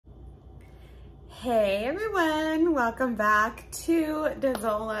Hey everyone, welcome back to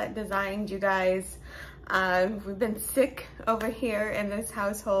Dazola Designed, you guys. We've been sick over here in this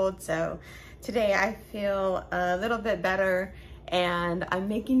household, so today I feel a little bit better and I'm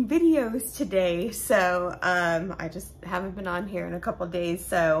making videos today. So I just haven't been on here in a couple days,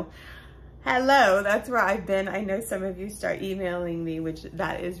 so hello, that's where I've been. I know some of you start emailing me, which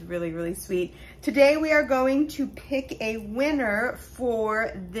that is really, really sweet. Today we are going to pick a winner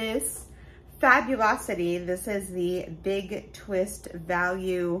for this Fabulosity. This is the Big Twist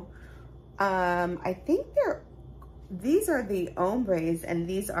Value. I think these are the Ombres and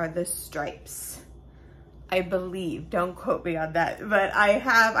these are the stripes, I believe. Don't quote me on that, but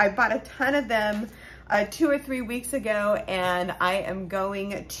I bought a ton of them 2 or 3 weeks ago, and I am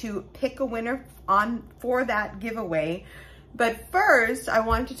going to pick a winner for that giveaway. But first, I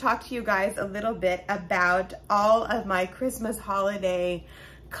want to talk to you guys a little bit about all of my Christmas holiday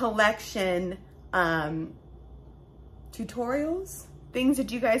collection tutorials, things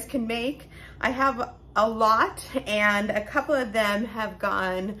that you guys can make. I have a lot, and a couple of them have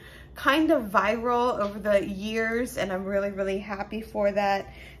gone kind of viral over the years, and I'm really, really happy for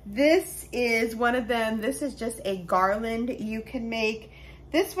that. This is one of them. This is just a garland you can make.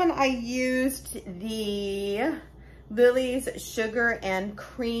 This one I used the Lily's Sugar and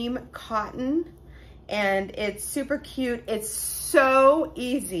Cream Cotton, and it's super cute. It's so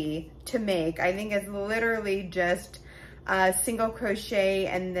easy to make. I think it's literally just single crochet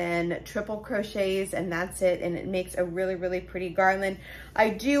and then triple crochets, and that's it, and it makes a really, really pretty garland.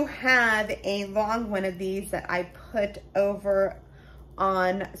 I do have a long one of these that I put over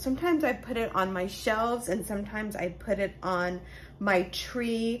on, sometimes I put it on my shelves and sometimes I put it on my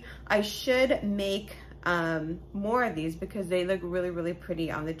tree. I should make more of these because they look really, really pretty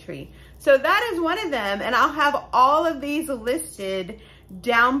on the tree. So that is one of them, and I'll have all of these listed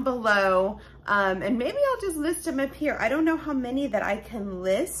down below, and maybe I'll just list them up here. I don't know how many that I can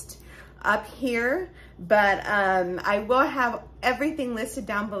list up here, but I will have everything listed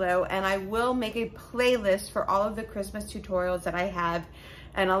down below, and I will make a playlist for all of the Christmas tutorials that I have,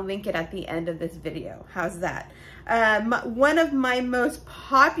 and I'll link it at the end of this video. How's that? One of my most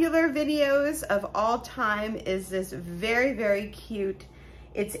popular videos of all time is this very, very cute,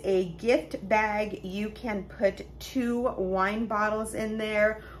 it's a gift bag. You can put 2 wine bottles in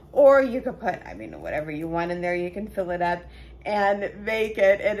there, or you could put, I mean, whatever you want in there. You can fill it up and make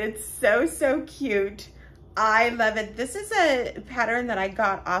it, and it's so, so cute. I love it. This is a pattern that I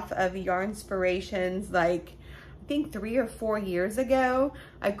got off of Yarnspirations, like, I think 3 or 4 years ago.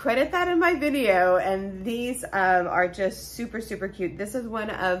 I credit that in my video, and these are just super, super cute. This is one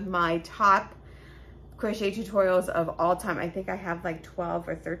of my top crochet tutorials of all time. I think I have like 12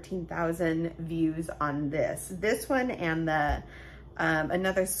 or 13,000 views on this. This one and the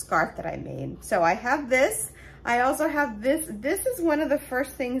another scarf that I made. So I have this. I also have this. This is one of the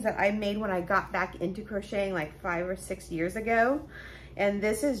first things that I made when I got back into crocheting like 5 or 6 years ago. And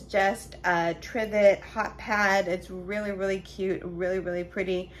this is just a trivet hot pad. It's really, really cute, really, really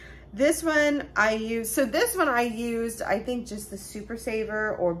pretty. This one I used, I think just the Super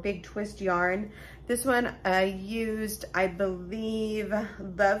Saver or Big Twist yarn. This one I used, I believe,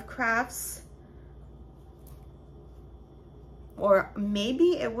 Lovecraft's, or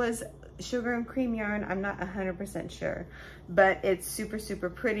maybe it was Sugar and Cream yarn. I'm not 100% sure, but it's super, super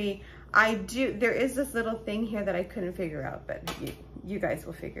pretty. There is this little thing here that I couldn't figure out, but you guys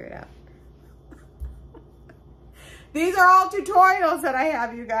will figure it out. These are all tutorials that I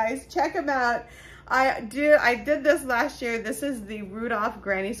have, you guys. Check them out. I did this last year. This is the Rudolph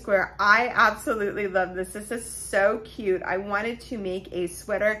Granny Square. I absolutely love this. This is so cute. I wanted to make a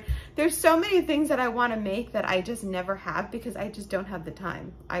sweater. There's so many things that I want to make that I just never have because I just don't have the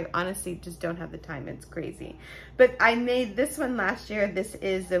time. I honestly just don't have the time. It's crazy. But I made this one last year. This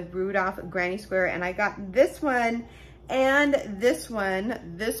is the Rudolph Granny Square, and I got this one and this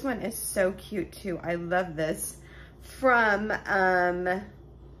one. This one is so cute too. I love this. From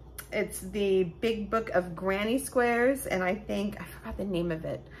it's the Big Book of Granny Squares, and I forgot the name of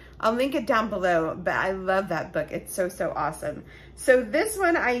it. I'll link it down below, but I love that book. It's so, so awesome. So this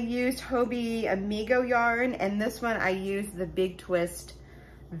one I used Hobie Amigo yarn, and this one I used the Big Twist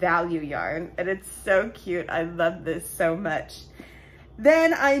Value yarn, and it's so cute. I love this so much.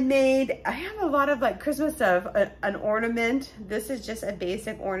 Then I have a lot of like Christmas stuff, an ornament. This is just a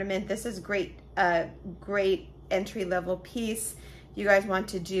basic ornament. This is great, great entry-level piece you guys want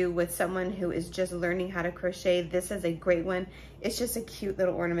to do with someone who is just learning how to crochet. This is a great one. It's just a cute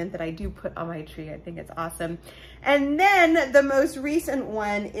little ornament that I do put on my tree. I think it's awesome. And then the most recent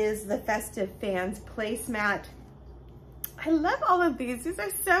one is the Festive Fans placemat. I love all of these. These are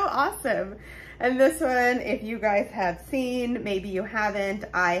so awesome. And this one, if you guys have seen, maybe you haven't,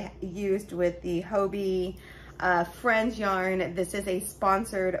 I used with the Hobie Friends yarn. This is a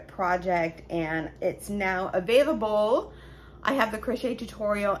sponsored project and it's now available. I have the crochet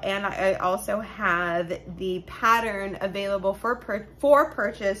tutorial and I also have the pattern available for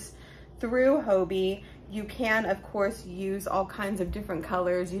purchase through Hobie. You can, of course, use all kinds of different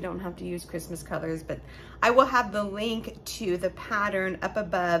colors. You don't have to use Christmas colors, but I will have the link to the pattern up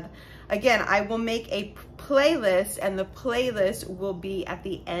above. Again, I will make a playlist and the playlist will be at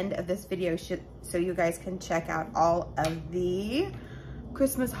the end of this video so you guys can check out all of the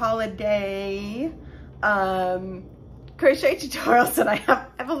Christmas holiday crochet tutorials that I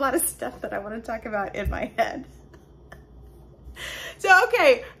have a lot of stuff that I want to talk about in my head. So,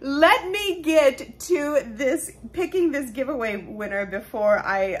 okay, let me get to picking this giveaway winner before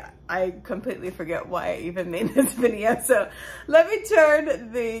I completely forget why I even made this video. So let me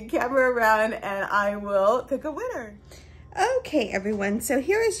turn the camera around and I will pick a winner. Okay, everyone, so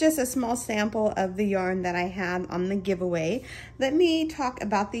here is just a small sample of the yarn that I had on the giveaway. Let me talk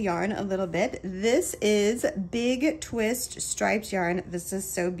about the yarn a little bit. This is Big Twist Stripes yarn. This is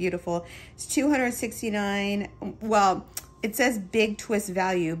so beautiful. It's $269. Well, it says Big Twist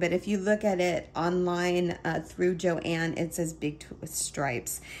value, but if you look at it online through Joanne, it says Big Twist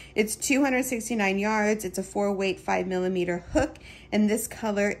Stripes. It's 269 yards. It's a 4-weight 5mm hook, and this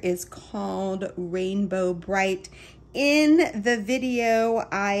color is called Rainbow Bright. In the video,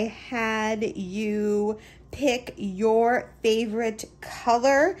 I had you pick your favorite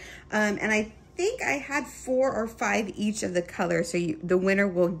color, and I think I had 4 or 5 each of the colors, so the winner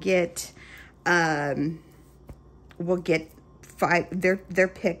will get 5 their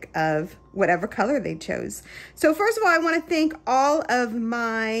pick of whatever color they chose. So first of all, I want to thank all of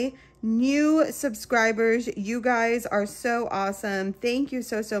my new subscribers. You guys are so awesome. Thank you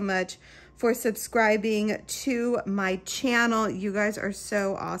so much for subscribing to my channel. You guys are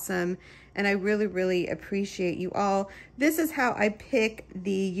so awesome, and I really appreciate you all. This is how I pick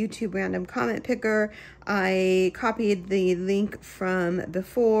the YouTube random comment picker. I copied the link from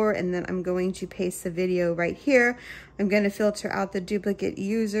before, and then I'm going to paste the video right here. I'm going to filter out the duplicate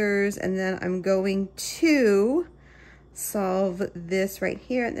users, and then I'm going to solve this right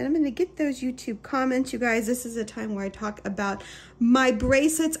here, and then I'm going to get those YouTube comments. You guys, this is a time where I talk about my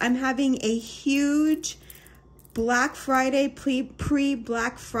bracelets. I'm having a huge Black Friday,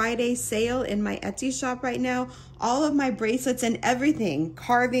 pre-Black Friday sale in my Etsy shop right now. All of my bracelets and everything,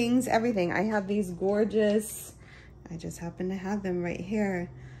 carvings, everything. I have these gorgeous, I just happen to have them right here.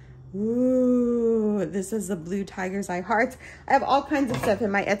 Ooh, this is the Blue Tiger's Eye Hearts. I have all kinds of stuff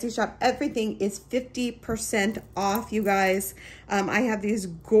in my Etsy shop. Everything is 50% off, you guys. I have these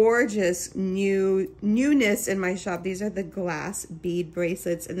gorgeous newness in my shop. These are the glass bead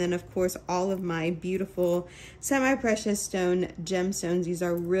bracelets. And then, of course, all of my beautiful semi-precious stone gemstones. These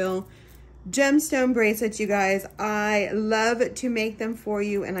are real gemstone bracelets, you guys. I love to make them for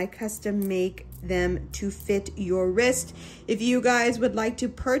you, and I custom make them to fit your wrist. If you guys would like to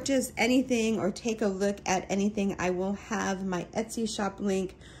purchase anything or take a look at anything, I will have my Etsy shop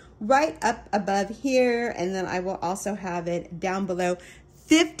link right up above here, and then I will also have it down below.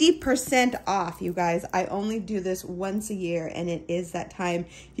 50% off, you guys. I only do this once a year, and it is that time.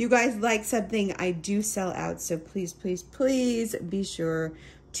 If you guys like something, I do sell out, so please be sure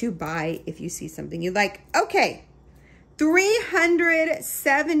to buy if you see something you like. Okay,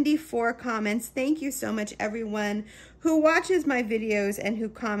 374 comments. Thank you so much, everyone who watches my videos and who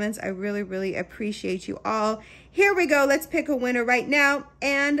comments. I really appreciate you all. Here we go. Let's pick a winner right now.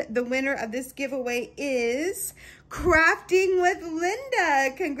 And the winner of this giveaway is Crafting with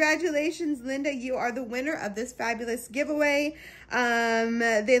Linda. Congratulations, Linda. You are the winner of this fabulous giveaway.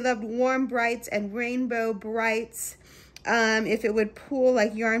 They loved Warm Brights and Rainbow Brights. If it would pool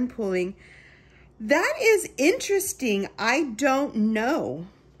like yarn pooling. That is interesting. I don't know.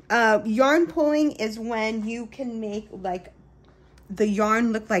 Yarn pulling is when you can make like the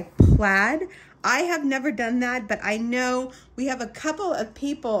yarn look like plaid. I have never done that, but I know we have a couple of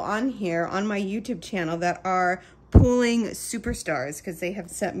people on here on my YouTube channel that are pulling superstars because they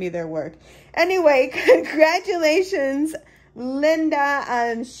have sent me their work. Anyway, congratulations,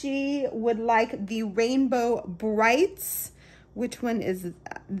 Linda. She would like the Rainbow Brights. Which one is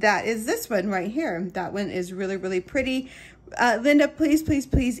that? Is this one right here. That one is really pretty. Linda,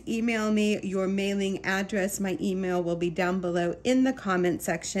 please email me your mailing address. My email will be down below in the comment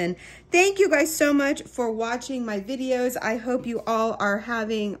section. Thank you guys so much for watching my videos. I hope you all are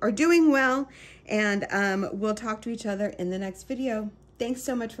doing well, and we'll talk to each other in the next video. Thanks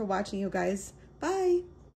so much for watching, you guys. Bye.